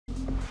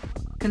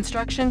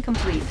Construction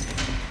complete.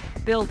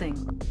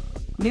 Building.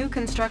 New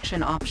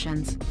construction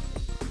options.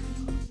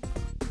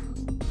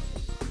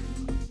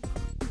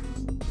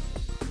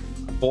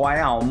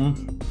 Wow.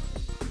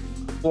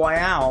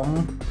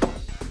 Wow.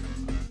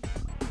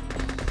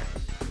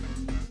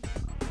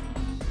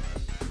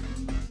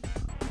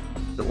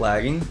 Is it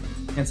lagging?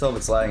 Can't tell if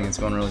it's lagging. It's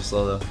going really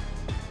slow though.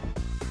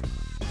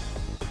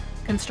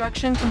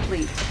 Construction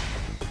complete.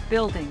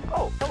 Building.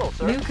 Oh, hello,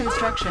 sir. New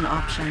construction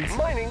options.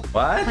 Mining.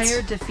 What?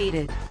 Player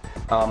defeated.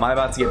 Oh, am I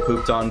about to get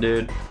pooped on,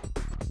 dude?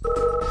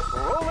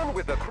 Rolling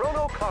with the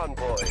Chrono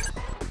Convoy.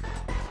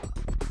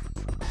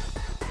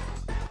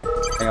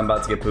 I think I'm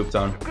about to get pooped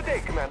on. Good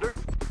day, Commander.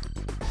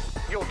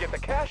 You'll get the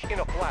cash in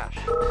a flash.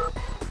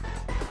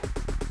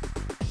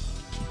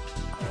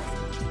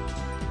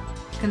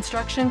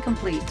 Construction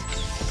complete.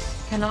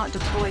 Cannot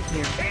deploy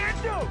here.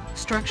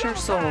 Structure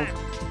sold.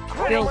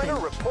 Building.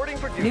 Reporting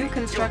for duty. New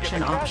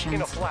construction options.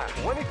 In a flash.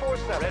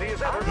 24/7. Ready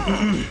as ever.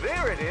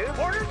 There it is.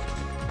 Orders.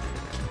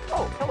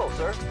 Oh, hello,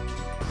 sir.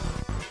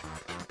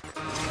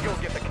 You'll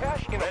get the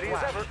cash in a flash. Ready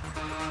as ever.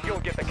 You'll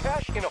get the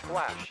cash in a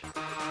flash.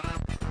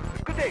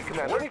 Good day,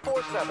 Commander.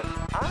 24/7.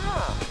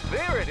 Ah,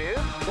 there it is.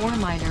 Ore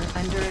miner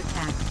under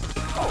attack.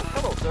 Oh,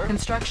 hello, sir.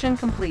 Construction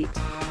complete.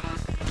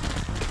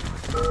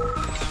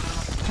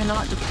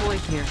 Cannot deploy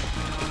here.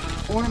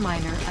 Ore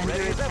miner under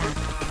Ready as attack.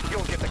 ever.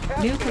 You'll get the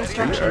cash. New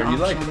construction Are you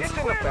like- options. It's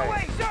in the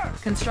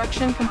bank.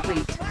 Construction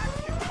complete.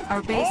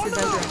 Our base is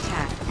under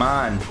attack. Come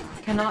on.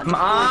 Cannot Come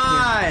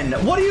deploy here.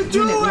 on! What are you Unit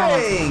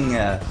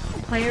doing?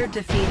 Player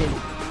defeated.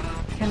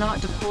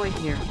 Cannot deploy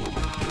here.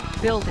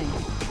 Building.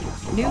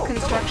 New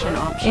construction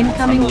options.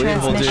 Incoming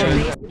Unbelievable,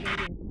 transmission.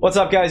 What's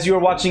up, guys? You are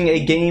watching a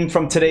game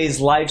from today's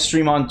live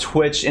stream on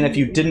Twitch, and if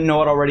you didn't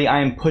know it already, I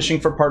am pushing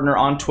for partner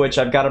on Twitch.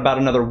 I've got about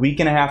another week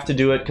and a half to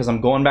do it because I'm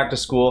going back to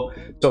school.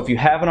 So if you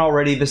haven't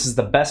already, this is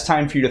the best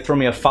time for you to throw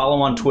me a follow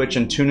on Twitch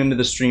and tune into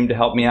the stream to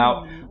help me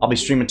out. I'll be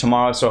streaming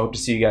tomorrow, so I hope to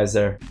see you guys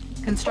there.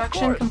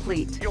 Construction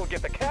complete. You'll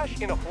get the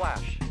cash in a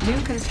flash. New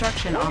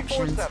construction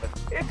options. 24/7.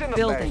 It's in the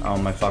Building. bank. Oh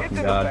my It's fucking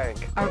in god. the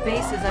bank. Our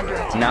base is under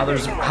attack. Now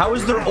there's... How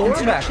is there ore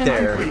back Construction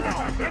there? complete.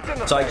 It's in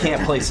the So I bank.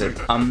 can't place it.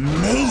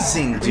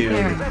 Amazing, dude.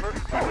 Repairing.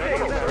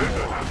 Ready as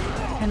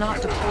ever.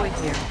 Cannot deploy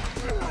here.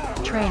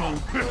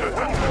 Training.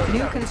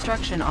 New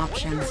construction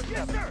options.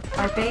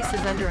 Our base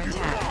is under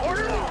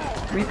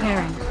attack.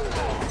 Repairing.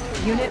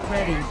 Unit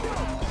ready.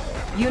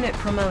 Unit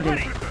promoted.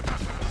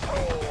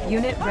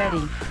 Unit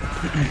ready.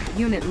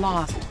 Unit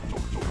lost.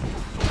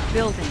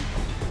 Building.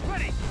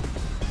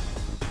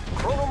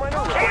 Chrono miner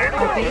ready.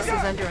 Our base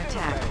is under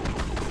attack.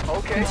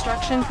 Okay.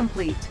 Construction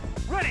complete.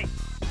 Ready.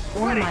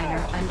 Ore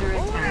miner under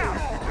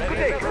attack. Good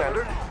day,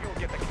 Commander. You'll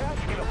get the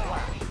cash in a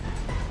flash.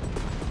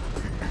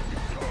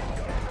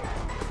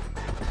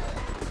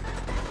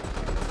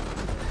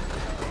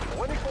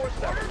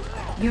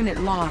 Unit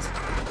lost.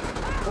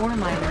 Ore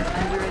miner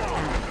under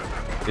attack.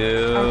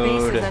 Our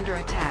base is Dude. under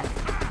attack.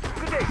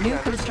 New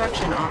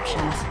construction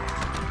options.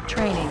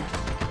 Training.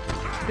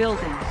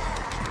 Building.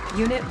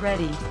 Unit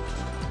ready.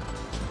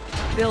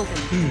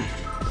 Building.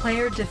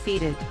 Player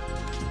defeated.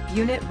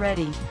 Unit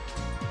ready.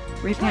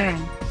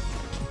 Repairing.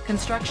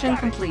 Construction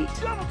complete.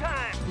 Double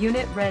time.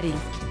 Unit ready.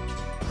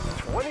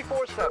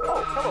 24/7.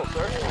 Oh, hello,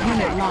 sir.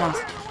 Unit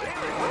lost.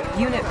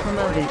 Unit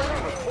promoted.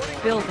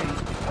 Building.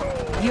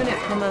 Unit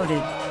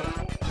promoted.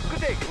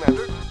 Good day,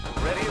 Commander.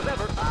 Ready as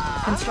ever.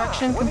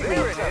 Construction There complete.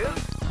 it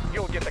is.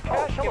 You'll get the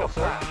cash in a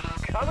flash.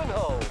 Coming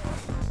home.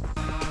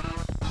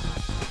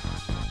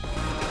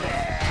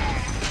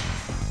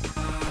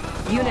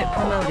 Unit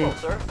promoted. Hello,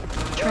 sir.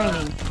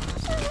 Training.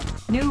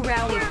 New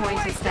rally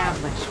point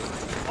established.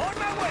 On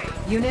my way.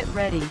 Unit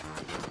ready.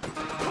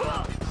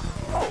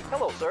 Oh,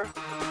 hello, sir.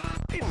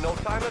 In no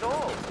time at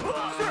all.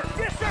 Sir,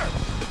 yes, sir.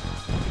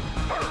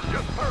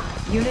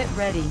 Unit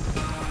ready.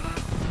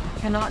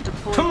 Cannot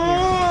deploy Come here.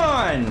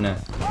 on!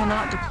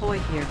 Cannot deploy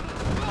here.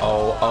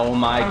 Oh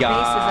my Our base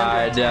is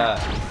under god.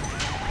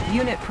 attack.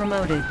 Unit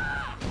promoted.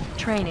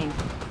 Training.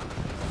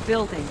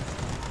 Building.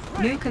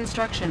 New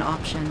construction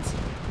options.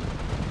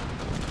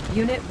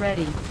 Unit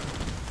ready.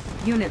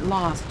 Unit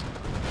lost.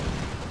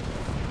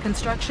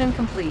 Construction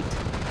complete.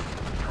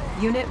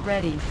 Unit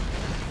ready.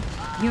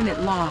 Unit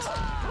lost.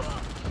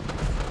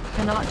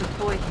 Cannot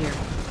deploy here.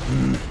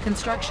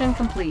 Construction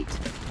complete.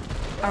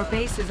 Our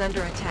base is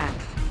under attack.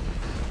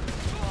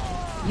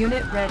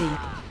 Unit ready.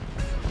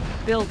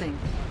 Building.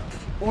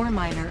 Ore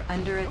miner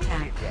under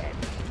attack.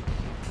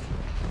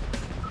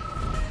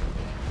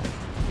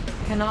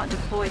 Cannot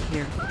deploy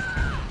here.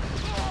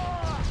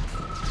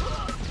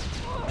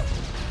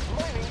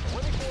 Mining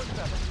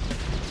 24/7.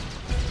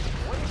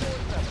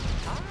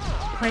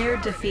 24/7. Player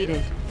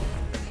defeated.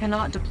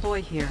 Cannot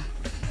deploy here.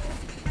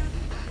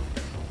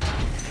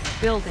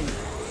 Building.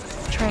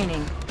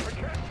 Training.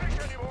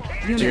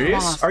 Unit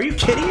Serious? lost. Are you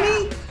kidding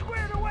me?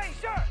 Squared away,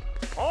 sir.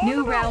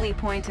 New rally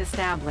point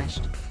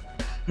established.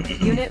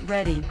 Unit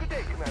ready. Good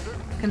day, Commander.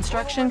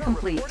 Construction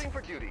complete. Reporting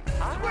for duty.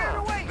 Squared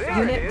away, there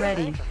Unit it is.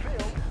 ready.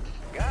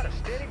 Got a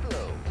steady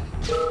flow.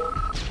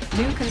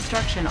 New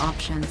construction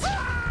options.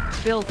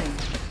 Building.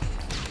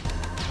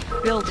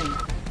 Building.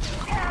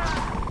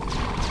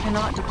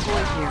 Cannot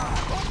deploy here.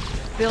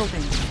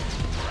 Building.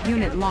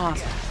 Unit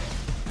lost.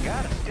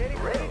 Got a steady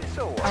ready to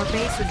soar. Our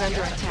base is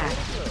under attack.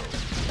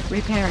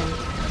 Repairing.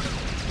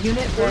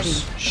 Unit ready.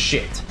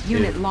 Shit.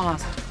 Unit dude.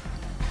 lost.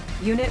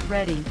 Unit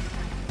ready.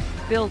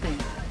 Building.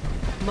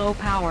 Low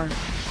power.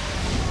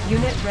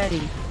 Unit ready.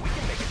 We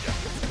can make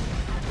adjustments.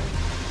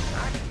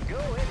 I can go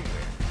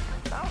anywhere.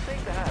 I'll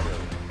take the high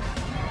road.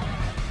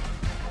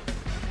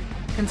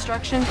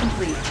 Construction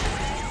complete.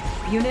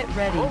 Unit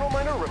ready. Chrono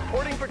miner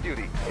reporting for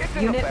duty. It's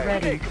in Unit the bag.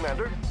 ready. Hey,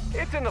 Commander.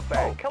 It's in the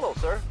bag. Hello,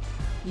 sir.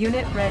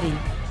 Unit ready.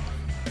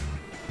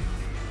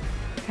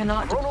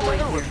 Cannot Chrono deploy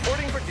miner here.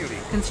 reporting for duty.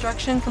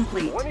 Construction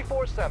complete.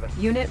 24/7.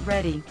 Unit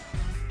ready.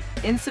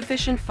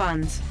 Insufficient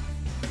funds.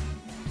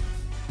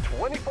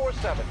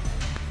 24/7.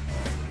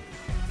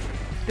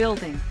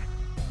 Building.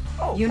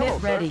 Oh, Unit hello,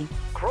 sir. ready.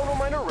 Chrono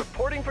miner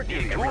reporting for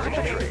duty. Tools of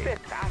the trade. Fit,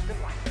 fast and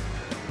light.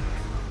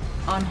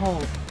 On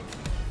hold.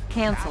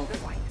 Cancelled. Fast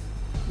and light.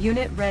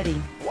 Unit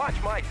ready. Watch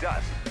my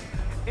dust.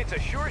 It's a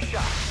sure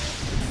shot.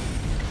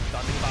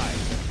 Standing by.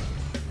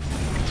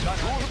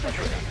 Tools of the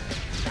trade.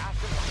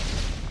 Fast and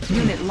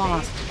light. Unit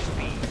lost.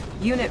 Speed.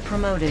 Unit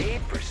promoted.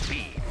 Made for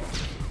speed.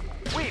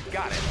 We've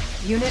got it.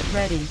 Unit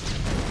ready.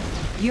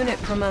 Unit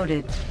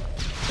promoted.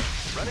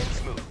 Running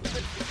smooth.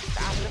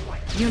 Fast and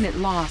light. Unit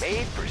lost.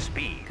 Made for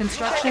speed.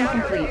 Construction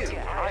complete.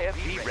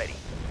 IFV ready.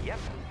 Yep.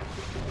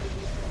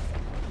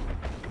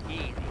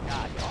 Easy.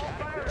 All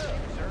fired up,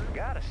 sir.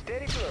 Got a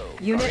steady flow.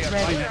 Unit Hurry up,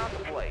 ready. find out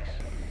the place.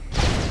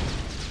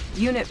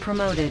 Unit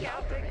promoted.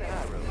 I'll take the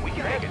high road. We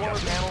can make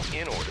adjustments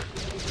in order.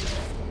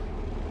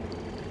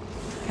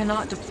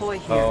 Cannot deploy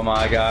here. Oh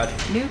my god.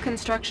 New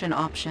construction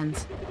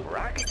options.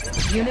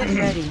 Rocket. Unit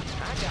ready.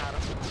 I got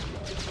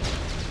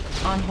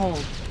him. On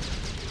hold.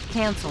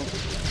 Cancelled.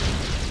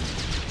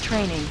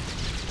 Training.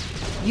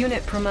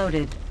 Unit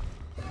promoted.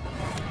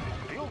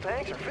 Fuel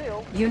tanks are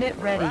filled. Unit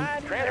ready.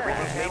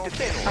 Everything's made to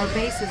fit. Our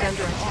base is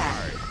under attack.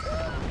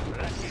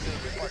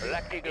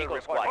 Black Eagle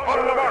reporting.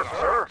 On the mark,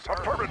 sir.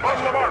 Affirmative.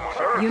 On the mark,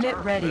 sir. Unit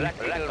ready. Black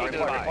Eagle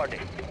reporting.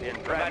 In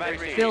primary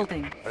field.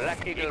 Building.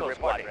 Black Eagle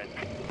reporting.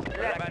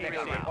 Black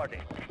Eagle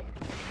reporting.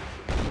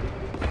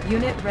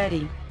 Unit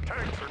ready.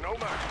 Tanks are no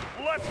match.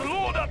 Let's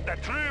load up the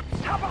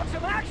troops. How about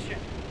some action?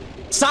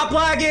 Stop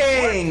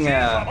lagging!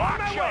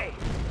 Action!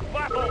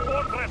 Battle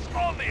fortress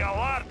on the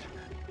alert.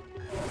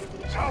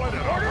 Solid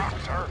and orders,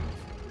 sir.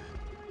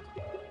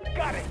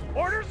 Got it.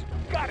 Orders?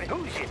 Got it.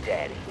 Who's your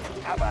daddy?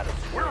 How about us?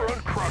 We're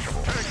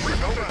uncrushable. Tanks are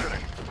no match.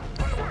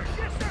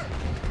 Yes, sir.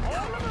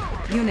 On the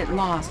move. Unit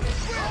lost.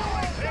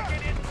 Take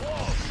it in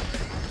close.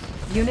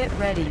 Unit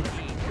ready.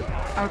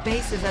 Our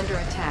base is under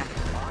attack.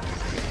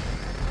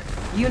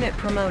 Unit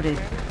promoted.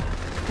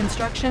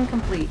 Construction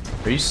complete.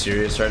 Are you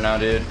serious right now,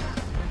 dude?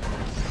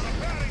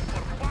 Preparing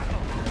for battle.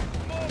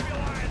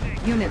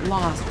 Mobilizing. Unit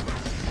lost.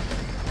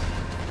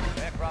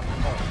 Aircraft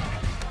reporting.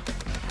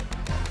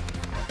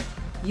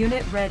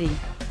 Unit ready.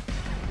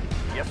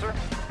 Yes, sir.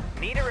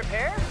 Need a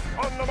repair?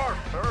 On the mark,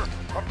 sir.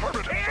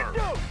 Affirmative, sir.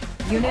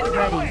 Do. Unit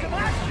ready.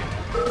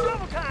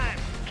 Double time.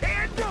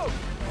 Can do.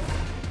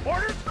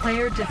 Orders.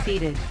 Player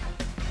defeated.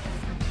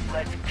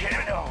 Let's get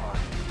it on.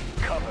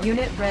 Cover.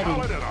 Unit ready.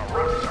 Solid and a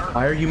rock, sir.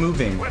 Why are you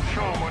moving? Let's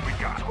show 'em what we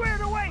got.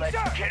 Squared away, let's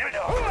sir. Get it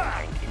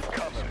on.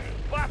 Cover me.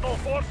 Battle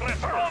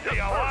fortress on the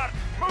alert.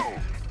 Move.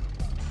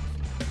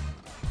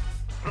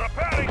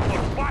 Preparing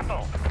for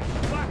battle.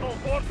 Battle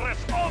fortress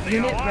on the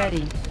Unit alert.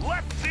 ready.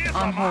 Let's see On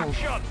some hold.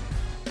 action.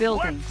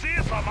 Building. Let's see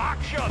some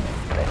action.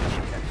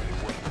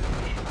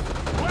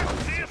 Let's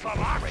see some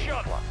action.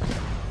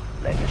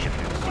 Let's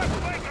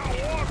make a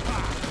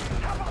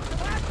warpath. How about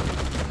some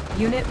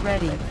action? Unit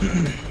ready.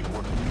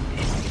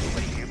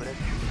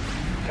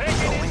 Take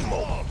it in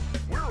full.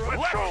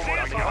 Let's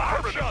see some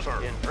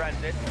action. In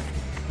transit.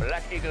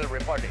 Black Eagle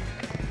reporting.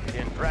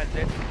 In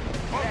transit.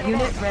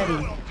 Unit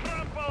ready.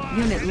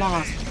 Unit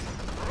lost.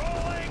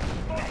 Rolling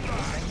thunder.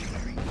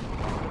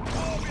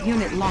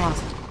 Unit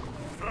lost.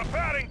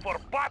 Preparing for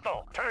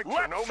battle.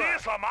 Let's see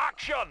some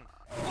action.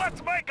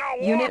 Let's make a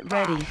war. Unit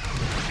ready.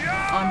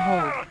 On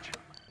hold. Charge!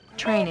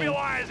 Training.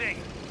 Mobilizing.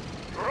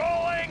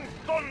 Rolling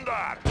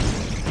thunder.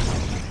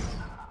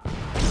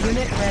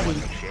 Unit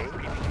ready.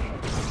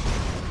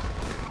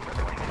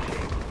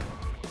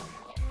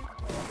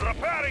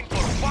 Preparing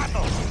for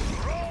battle.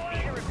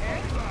 Rolling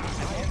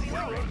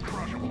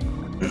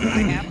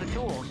I have the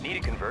tools. Need a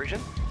conversion?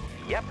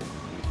 Yep.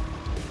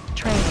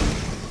 Training.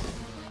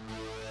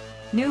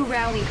 New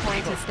rally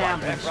point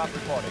established. Aircraft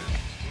reporting.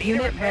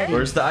 Unit ready.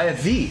 Where's the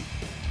IFV?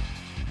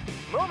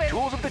 Moving.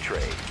 Tools of the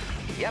trade.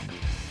 Yep.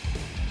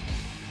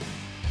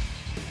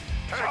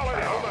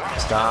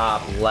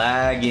 Stop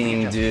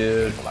lagging,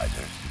 dude.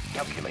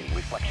 Calculating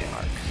reflection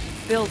arcs.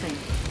 Building.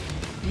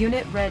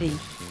 Unit ready.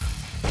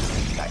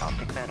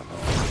 Dioptic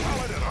manifold.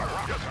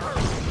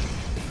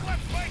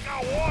 Let's make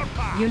a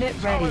warpath. Unit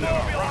ready.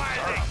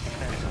 Mobilizing.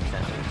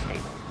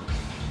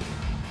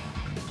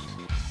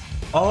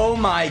 Oh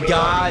my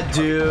god,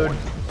 dude.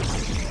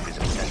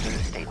 Prism sensor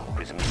stable.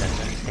 Prism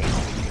sensor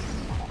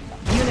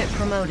stable. Unit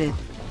promoted.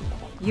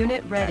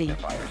 Unit ready.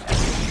 Magnifiers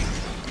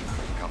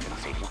activated.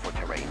 Compensating for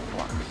terrain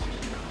flux.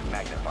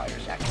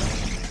 Magnifiers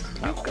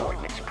activated. New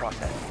coordinates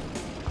processed.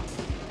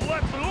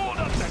 Let's load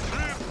up the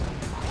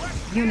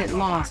troops. Unit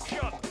lost.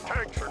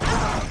 Tanks are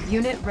down.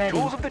 Unit ready.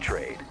 Tools of the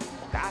trade.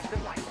 Fast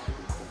and light.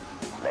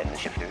 Lens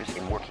shifters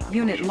in working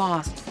Unit condition.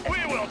 lost.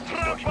 We will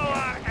trample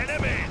our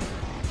enemies.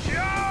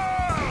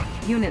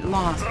 Charge! Unit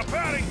lost.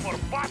 Preparing for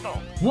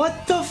battle.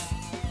 What the f-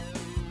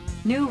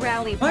 New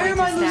rally Why point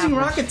am I losing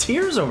established.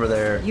 Rocketeers over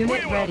there? Unit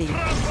We will ready.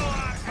 trample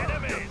our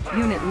enemies.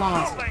 Unit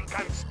lost. Nothing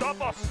can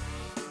stop us.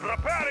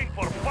 Preparing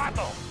for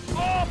battle.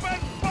 Open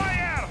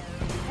fire!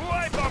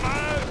 Wipe them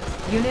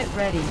out! Unit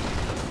ready.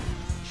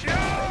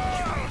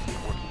 Charge!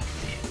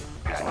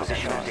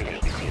 Acquisition of data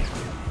received.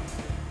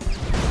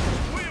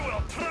 We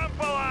will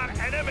trample our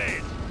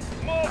enemies.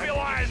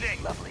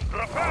 Mobilizing. Lovely.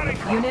 Preparing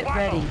for Unit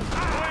battle. ready. We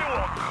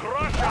will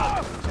crush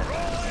them.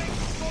 Rolling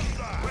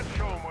thunder. Let's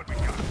show them what we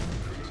got.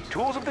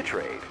 Tools of the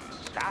trade.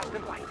 Fast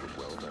and light.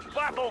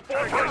 Battle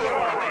fortress.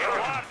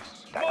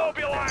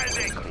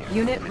 Mobilizing.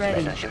 Unit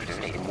ready. Lens shifters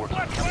in working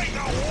Let's make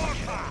a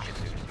warpath.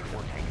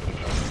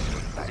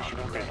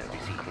 Positional data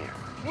received clear.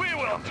 We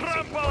will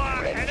trample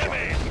our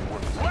enemies.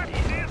 Let's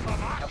see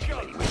some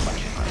action.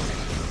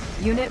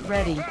 Unit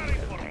ready. Preparing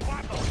for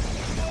battle.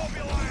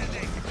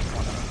 Mobilizing.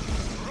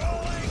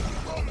 Rolling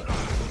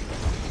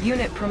thunder.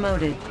 Unit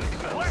promoted.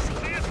 Let's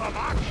see some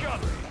action.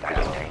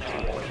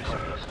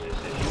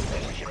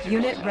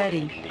 Unit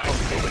ready.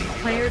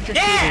 Player defeated.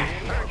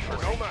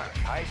 No match.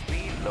 High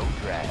speed, low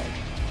drag.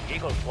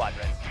 Eagle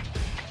Squadron.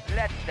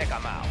 Let's take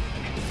them out.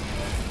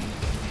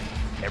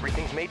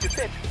 Everything's made to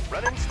fit.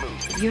 Running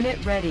smooth.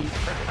 Unit ready.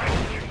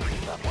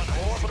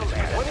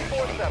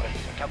 24/7.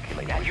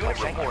 Calculate that unit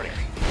recording.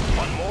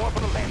 One more for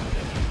the land.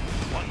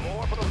 One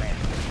more for the land.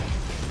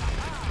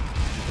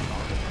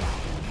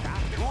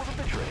 Tools of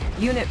the trade.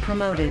 Unit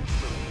promoted.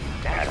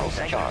 Admiral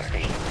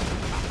Charge.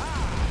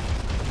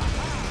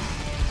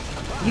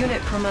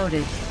 Unit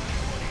promoted.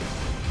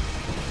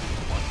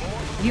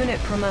 Unit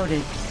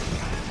promoted.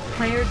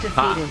 Player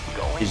defeated.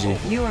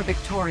 GG. You are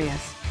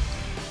victorious.